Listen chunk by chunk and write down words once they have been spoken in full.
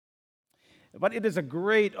But it is a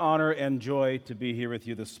great honor and joy to be here with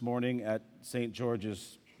you this morning at St.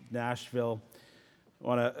 George's, Nashville. I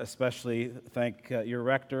want to especially thank your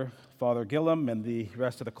rector, Father Gillum, and the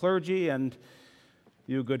rest of the clergy, and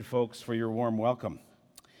you good folks for your warm welcome.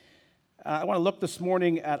 I want to look this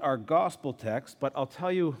morning at our gospel text, but I'll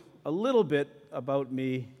tell you a little bit about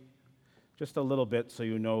me, just a little bit, so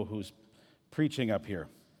you know who's preaching up here.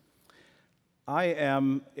 I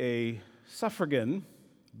am a suffragan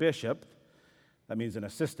bishop. That means an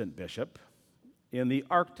assistant bishop, in the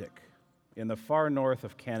Arctic, in the far north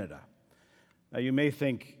of Canada. Now, you may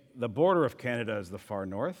think the border of Canada is the far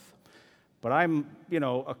north, but I'm,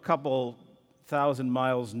 a couple thousand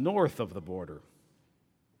miles north of the border,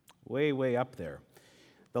 way up there.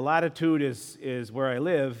 The latitude is where I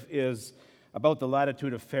live is about the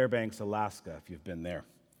latitude of Fairbanks, Alaska, if you've been there.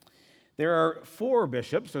 There are 4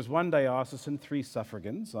 bishops. There's 1 diocesan, 3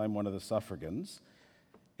 suffragans. I'm one of the suffragans.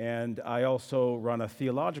 And I also run a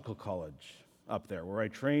theological college up there where I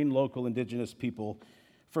train local Indigenous people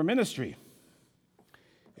for ministry.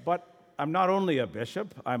 But I'm not only a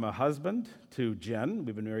bishop, I'm a husband to Jen.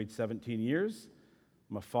 We've been married 17 years.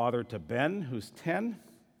 I'm a father to Ben, who's 10.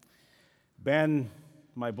 Ben,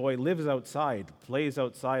 my boy, lives outside, plays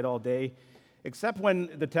outside all day, except when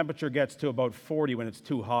the temperature gets to about 40 when it's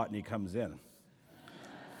too hot and he comes in.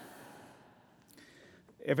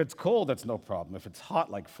 If it's cold, that's no problem. If it's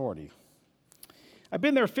hot, like 40. I've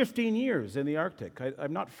been there 15 years in the Arctic.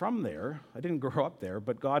 I'm not from there. I didn't grow up there,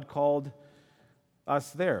 but God called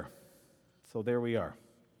us there. So there we are.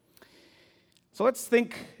 So let's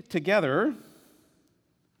think together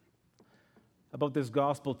about this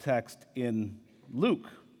gospel text in Luke,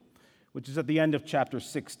 which is at the end of chapter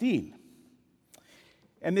 16.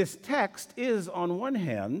 And this text is, on one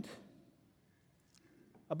hand,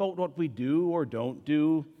 about what we do or don't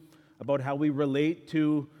do, about how we relate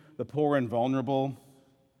to the poor and vulnerable.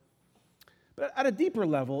 But at a deeper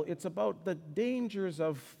level, it's about the dangers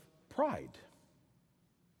of pride.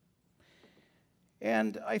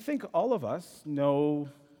 And I think all of us know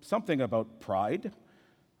something about pride.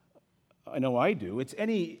 I know I do. It's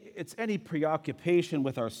any preoccupation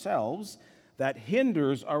with ourselves that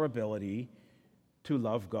hinders our ability to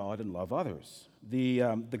love God and love others.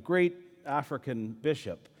 The great African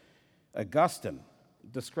bishop, Augustine,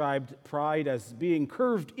 described pride as being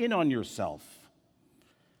curved in on yourself.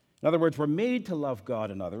 In other words, we're made to love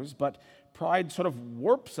God and others, but pride sort of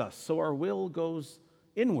warps us so our will goes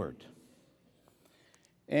inward.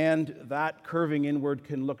 And that curving inward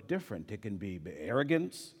can look different. It can be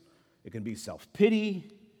arrogance, it can be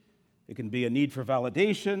self-pity, it can be a need for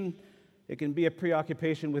validation, it can be a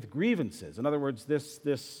preoccupation with grievances. In other words, this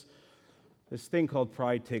thing called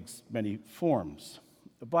pride takes many forms.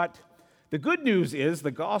 But the good news is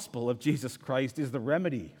the gospel of Jesus Christ is the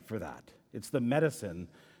remedy for that. It's the medicine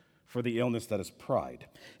for the illness that is pride.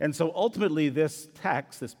 And so ultimately this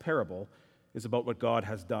text, this parable, is about what God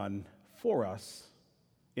has done for us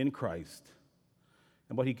in Christ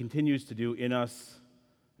and what he continues to do in us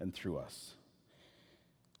and through us.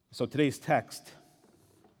 So today's text,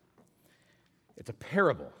 it's a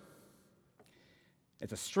parable.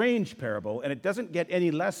 It's a strange parable, and it doesn't get any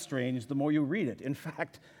less strange the more you read it. In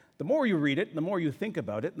fact, the more you read it, the more you think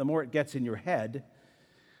about it, the more it gets in your head,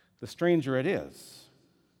 the stranger it is.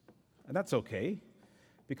 And that's okay,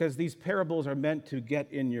 because these parables are meant to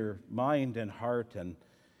get in your mind and heart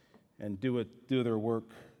and do their work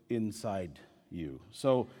inside you.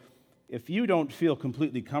 So if you don't feel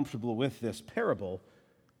completely comfortable with this parable,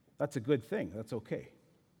 that's a good thing. That's okay.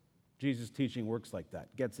 Jesus' teaching works like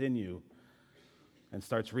that, gets in you and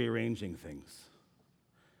starts rearranging things.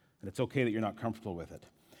 And it's okay that you're not comfortable with it.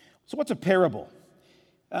 So what's a parable?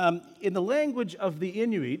 In the language of the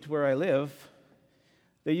Inuit, where I live,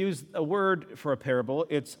 they use a word for a parable.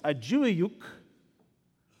 It's ajuiyuk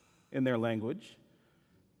in their language,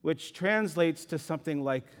 which translates to something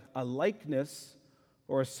like a likeness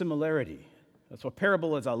or a similarity. That's what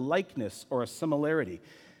parable is, a likeness or a similarity.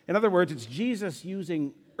 In other words, it's Jesus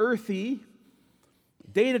using earthy,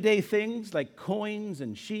 day-to-day things like coins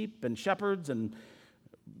and sheep and shepherds and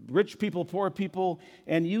rich people, poor people,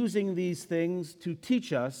 and using these things to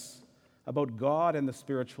teach us about God and the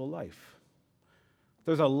spiritual life.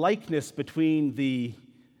 There's a likeness between the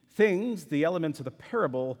things, the elements of the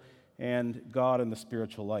parable, and God and the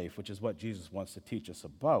spiritual life, which is what Jesus wants to teach us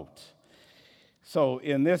about. So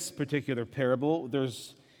in this particular parable,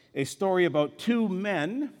 there's a story about 2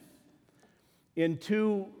 men in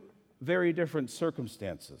 2 very different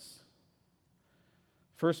circumstances.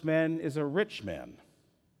 First man is a rich man.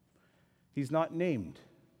 He's not named.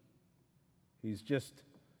 He's just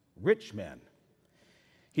rich man.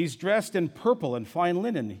 He's dressed in purple and fine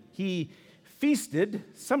linen. He feasted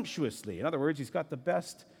sumptuously. In other words, he's got the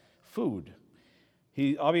best food.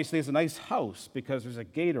 He obviously has a nice house because there's a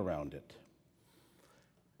gate around it.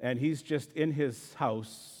 And he's just in his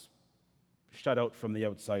house, shut out from the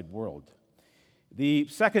outside world. The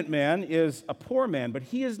second man is a poor man, but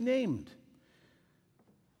he is named.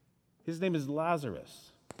 His name is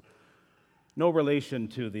Lazarus. No relation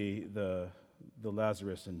to the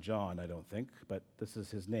Lazarus in John, I don't think, but this is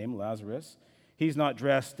his name, Lazarus. He's not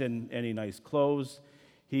dressed in any nice clothes.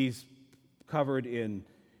 He's covered in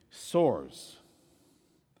sores.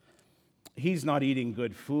 He's not eating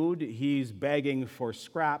good food. He's begging for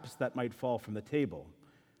scraps that might fall from the table.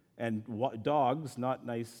 And dogs, not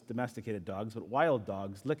nice domesticated dogs, but wild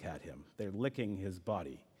dogs, lick at him. They're licking his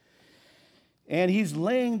body. And he's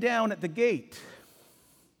laying down at the gate,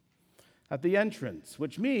 at the entrance,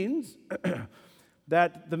 which means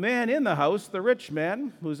that the man in the house, the rich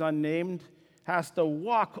man, who's unnamed, has to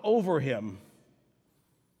walk over him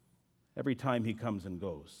every time he comes and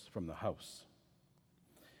goes from the house.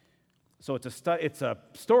 So it's a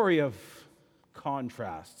story of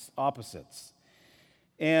contrasts, opposites.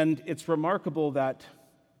 And it's remarkable that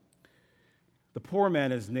the poor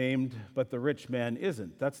man is named, but the rich man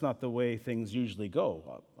isn't. That's not the way things usually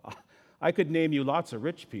go. I could name you lots of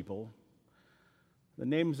rich people. The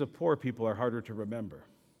names of poor people are harder to remember.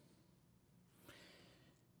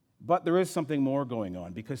 But there is something more going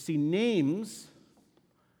on, because, see, names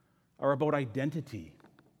are about identity.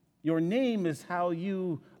 Your name is how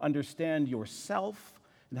you understand yourself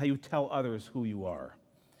and how you tell others who you are.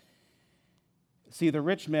 See, the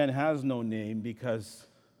rich man has no name because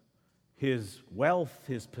his wealth,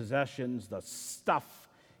 his possessions, the stuff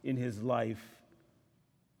in his life,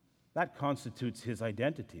 that constitutes his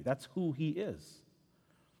identity. That's who he is.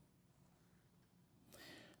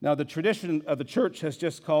 Now, the tradition of the church has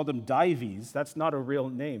just called him Dives. That's not a real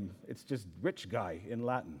name. It's just rich guy in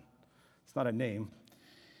Latin. It's not a name.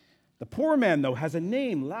 The poor man, though, has a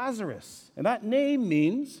name, Lazarus. And that name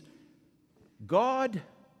means God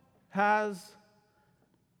has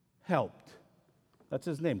helped. That's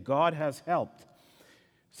his name. God has helped.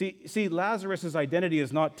 See, Lazarus' identity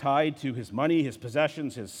is not tied to his money, his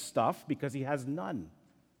possessions, his stuff, because he has none.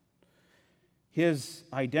 His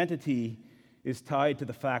identity is tied to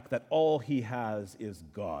the fact that all he has is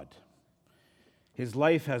God. His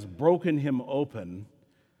life has broken him open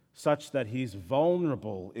such that he's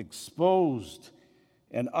vulnerable, exposed,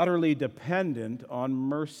 and utterly dependent on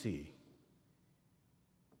mercy.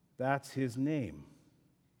 That's his name.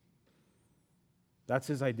 That's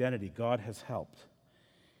his identity. God has helped.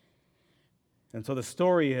 And so the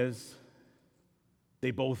story is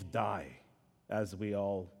they both die, as we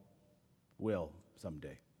all will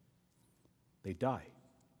someday. They die.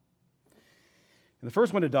 And the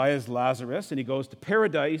first one to die is Lazarus, and he goes to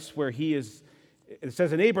paradise where he is, it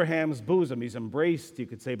says, in Abraham's bosom. He's embraced, you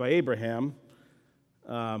could say, by Abraham,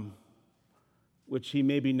 which he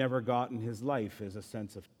maybe never got in his life as a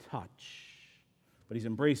sense of touch. But he's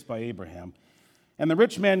embraced by Abraham. And the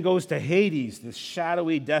rich man goes to Hades, this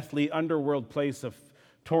shadowy, deathly underworld place of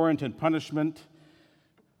torment and punishment.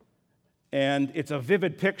 And it's a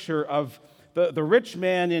vivid picture of the rich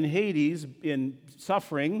man in Hades in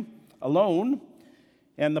suffering alone,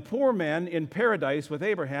 and the poor man in paradise with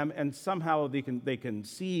Abraham, and somehow they can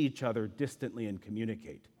see each other distantly and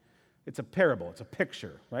communicate. It's a parable, it's a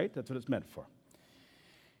picture, right? That's what it's meant for.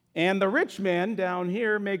 And the rich man down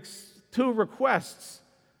here makes two requests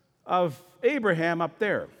of Abraham up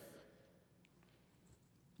there.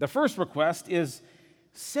 The first request is,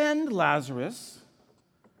 send Lazarus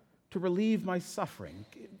to relieve my suffering.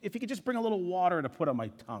 If you could just bring a little water to put on my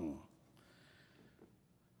tongue.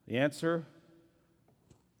 The answer,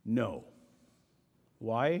 no.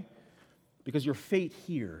 Why? Because your fate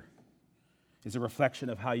here is a reflection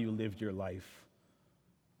of how you lived your life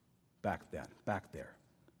back there.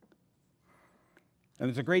 And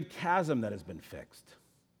there's a great chasm that has been fixed.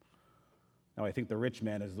 Now, I think the rich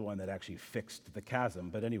man is the one that actually fixed the chasm,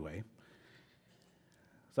 but anyway.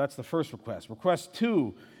 So that's the first request. Request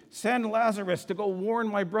 2, send Lazarus to go warn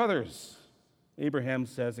my brothers. Abraham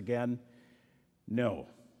says again, no.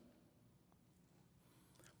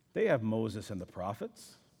 They have Moses and the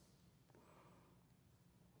prophets.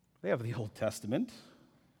 They have the Old Testament,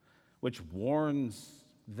 which warns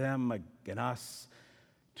them and us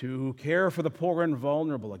to care for the poor and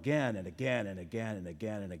vulnerable again and again and again and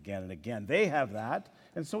again and again and again. They have that,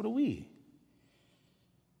 and so do we.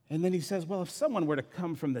 And then he says, well, if someone were to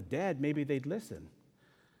come from the dead, maybe they'd listen.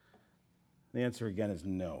 The answer again is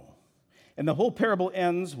no. And the whole parable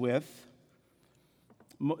ends with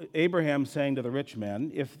Abraham saying to the rich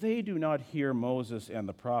man, "If they do not hear Moses and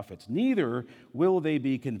the prophets, neither will they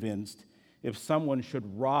be convinced if someone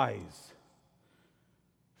should rise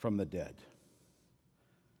from the dead."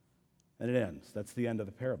 And it ends. That's the end of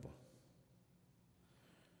the parable.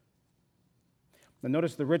 Now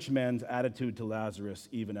notice the rich man's attitude to Lazarus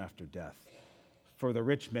even after death. For the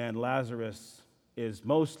rich man, Lazarus is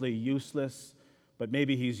mostly useless, but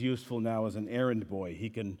maybe he's useful now as an errand boy.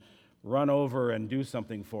 He can run over and do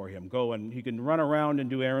something for him. He can run around and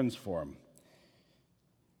do errands for him.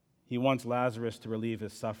 He wants Lazarus to relieve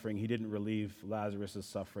his suffering. He didn't relieve Lazarus'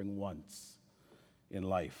 suffering once in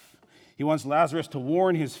life. He wants Lazarus to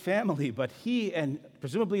warn his family, but he and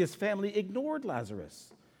presumably his family ignored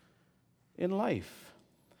Lazarus in life.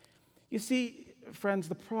 You see, friends,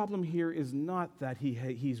 the problem here is not that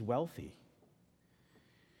he's wealthy.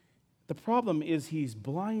 The problem is he's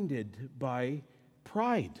blinded by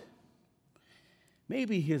pride.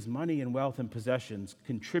 Maybe his money and wealth and possessions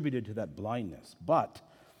contributed to that blindness, but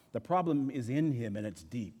the problem is in him and it's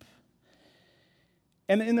deep.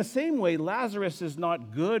 And in the same way, Lazarus is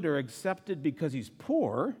not good or accepted because he's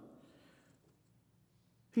poor.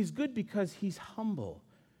 He's good because he's humble,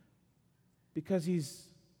 because he's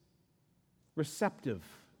receptive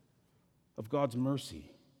of God's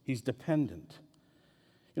mercy. He's dependent.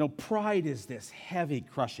 You know, pride is this heavy,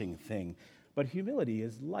 crushing thing, but humility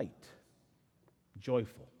is light,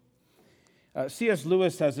 joyful. C.S.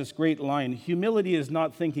 Lewis has this great line: humility is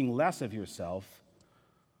not thinking less of yourself,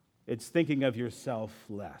 it's thinking of yourself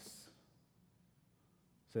less.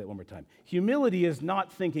 Say that one more time. Humility is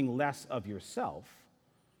not thinking less of yourself,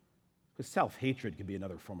 because self-hatred can be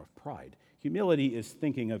another form of pride. Humility is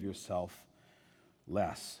thinking of yourself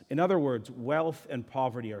less. In other words, wealth and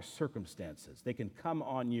poverty are circumstances. They can come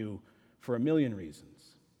on you for a million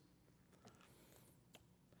reasons.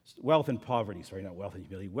 Wealth and poverty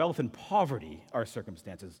are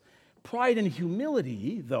circumstances. Pride and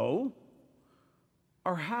humility, though,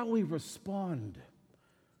 are how we respond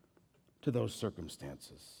to those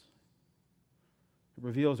circumstances. It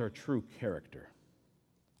reveals our true character.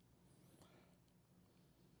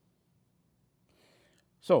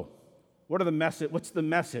 So, what's the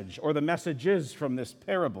message or the messages from this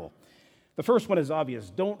parable? The first one is obvious.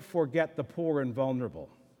 Don't forget the poor and vulnerable.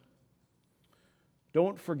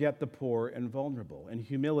 Don't forget the poor and vulnerable. And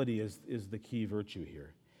humility is the key virtue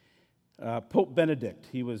here. Pope Benedict,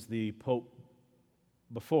 he was the pope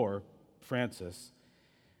before Francis,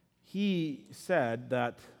 he said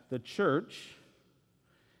that the church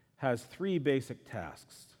has three basic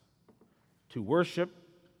tasks: to worship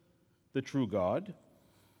the true God,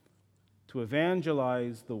 to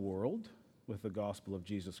evangelize the world with the gospel of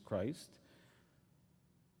Jesus Christ,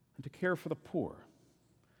 and to care for the poor.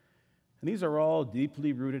 And these are all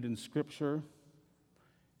deeply rooted in Scripture,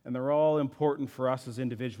 and they're all important for us as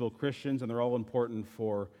individual Christians, and they're all important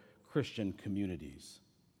for Christian communities.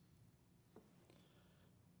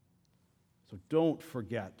 So don't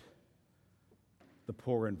forget the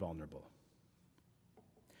poor and vulnerable.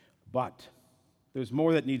 But there's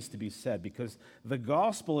more that needs to be said, because the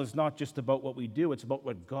gospel is not just about what we do, it's about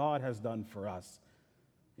what God has done for us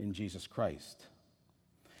in Jesus Christ.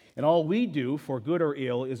 And all we do, for good or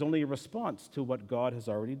ill, is only a response to what God has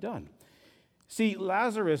already done. See,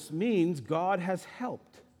 Lazarus means God has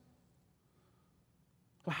helped.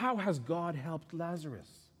 Well, how has God helped Lazarus?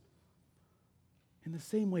 In the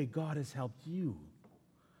same way God has helped you.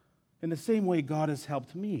 In the same way God has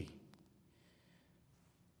helped me.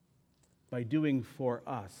 By doing for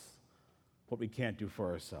us what we can't do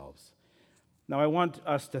for ourselves. Now, I want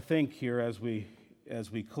us to think here as we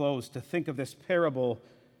close, to think of this parable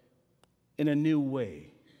in a new way.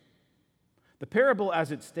 The parable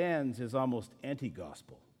as it stands is almost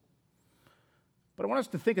anti-gospel. But I want us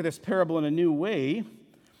to think of this parable in a new way.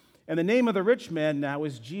 And the name of the rich man now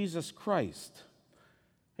is Jesus Christ.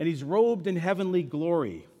 And he's robed in heavenly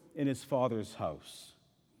glory in his Father's house.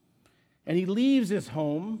 And he leaves his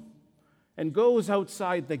home and goes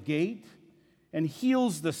outside the gate and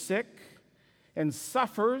heals the sick and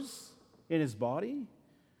suffers in his body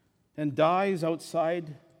and dies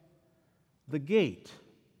outside the gate,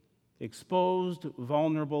 exposed,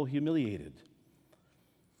 vulnerable, humiliated.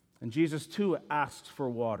 And Jesus, too, asks for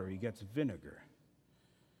water. He gets vinegar.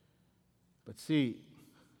 But see,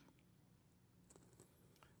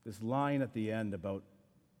 this line at the end about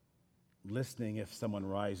listening if someone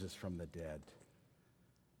rises from the dead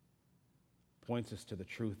points us to the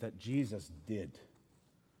truth that Jesus did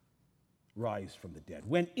rise from the dead,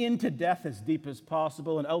 went into death as deep as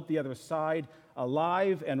possible and out the other side,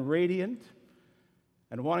 alive and radiant,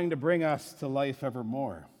 and wanting to bring us to life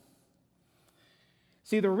evermore.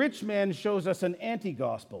 See, the rich man shows us an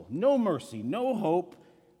anti-gospel. No mercy, no hope,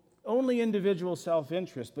 only individual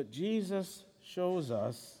self-interest. But Jesus shows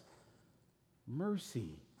us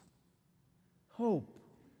mercy, hope,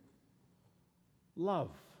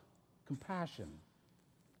 love, compassion,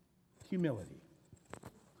 humility.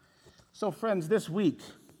 So, friends, this week,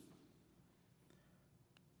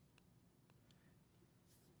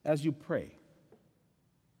 as you pray,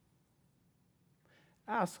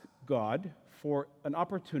 ask God for an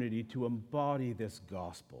opportunity to embody this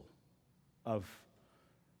gospel of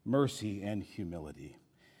mercy and humility.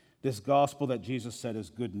 This gospel that Jesus said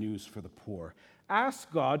is good news for the poor.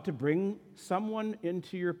 Ask God to bring someone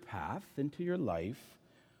into your path, into your life,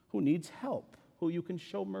 who needs help, who you can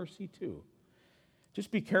show mercy to.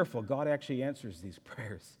 Just be careful. God actually answers these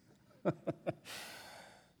prayers.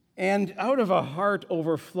 And out of a heart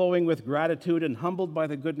overflowing with gratitude and humbled by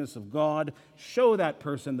the goodness of God, show that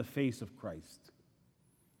person the face of Christ.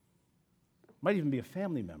 Might even be a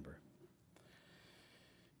family member.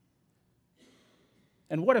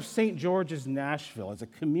 And what if St. George's Nashville, as a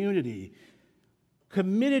community,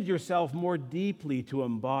 committed yourself more deeply to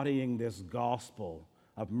embodying this gospel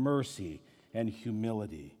of mercy and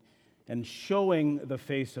humility and showing the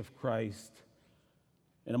face of Christ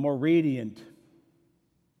in a more radiant,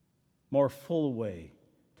 more full way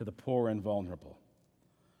to the poor and vulnerable?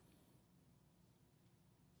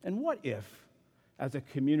 And what if, as a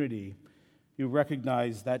community, you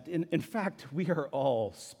recognize that, in fact, we are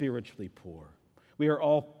all spiritually poor. We are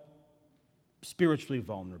all spiritually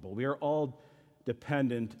vulnerable. We are all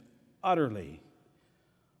dependent utterly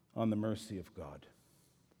on the mercy of God.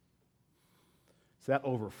 So that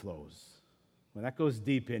overflows. When that goes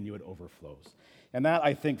deep in you, it overflows. And that,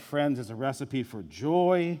 I think, friends, is a recipe for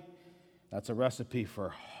joy. That's a recipe for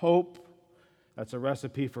hope. That's a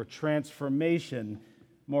recipe for transformation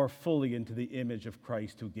more fully into the image of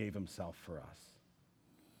Christ who gave himself for us.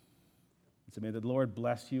 So may the Lord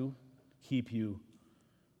bless you, keep you,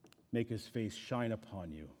 make his face shine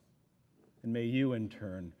upon you, and may you in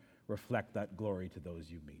turn reflect that glory to those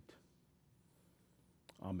you meet.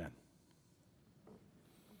 Amen.